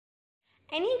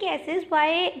Any guesses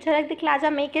why Jhalak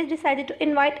Dikhla makers decided to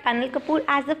invite Anil Kapoor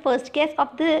as the first guest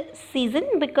of the season?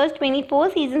 Because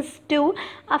 24 seasons too,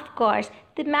 of course.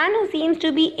 The man who seems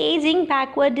to be aging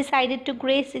backward decided to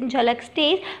grace in Jhalak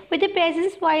stage with a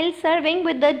presence while serving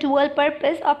with the dual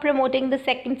purpose of promoting the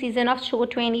second season of show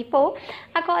 24.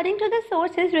 According to the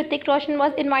sources, Hrithik Roshan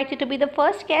was invited to be the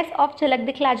first guest of Jhalak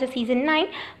Dikhla season 9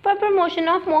 for promotion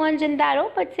of Mohan Jandaro,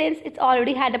 but since it's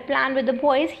already had a plan with the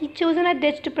boys, he chosen a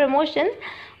ditch to promotions.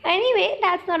 Anyway,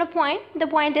 that's not a point. The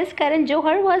point is Karan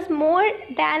Johar was more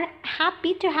than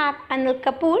happy to have Anil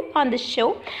Kapoor on the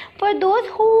show. For those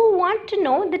who want to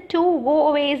know, the two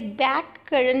go ways back.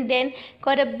 Karan then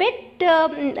got a bit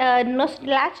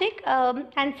nostalgic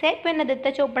and said, when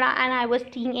Aditya Chopra and I was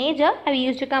teenager, we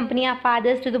used to accompany our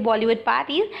fathers to the Bollywood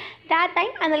parties. That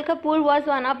time, Anil Kapoor was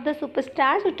one of the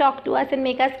superstars who talked to us and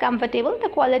make us comfortable. The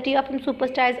quality of a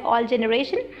superstar is all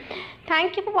generation.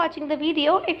 Thank you for watching the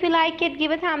video. If you like it,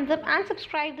 give a thumbs up and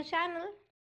subscribe the channel.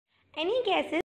 Any guesses?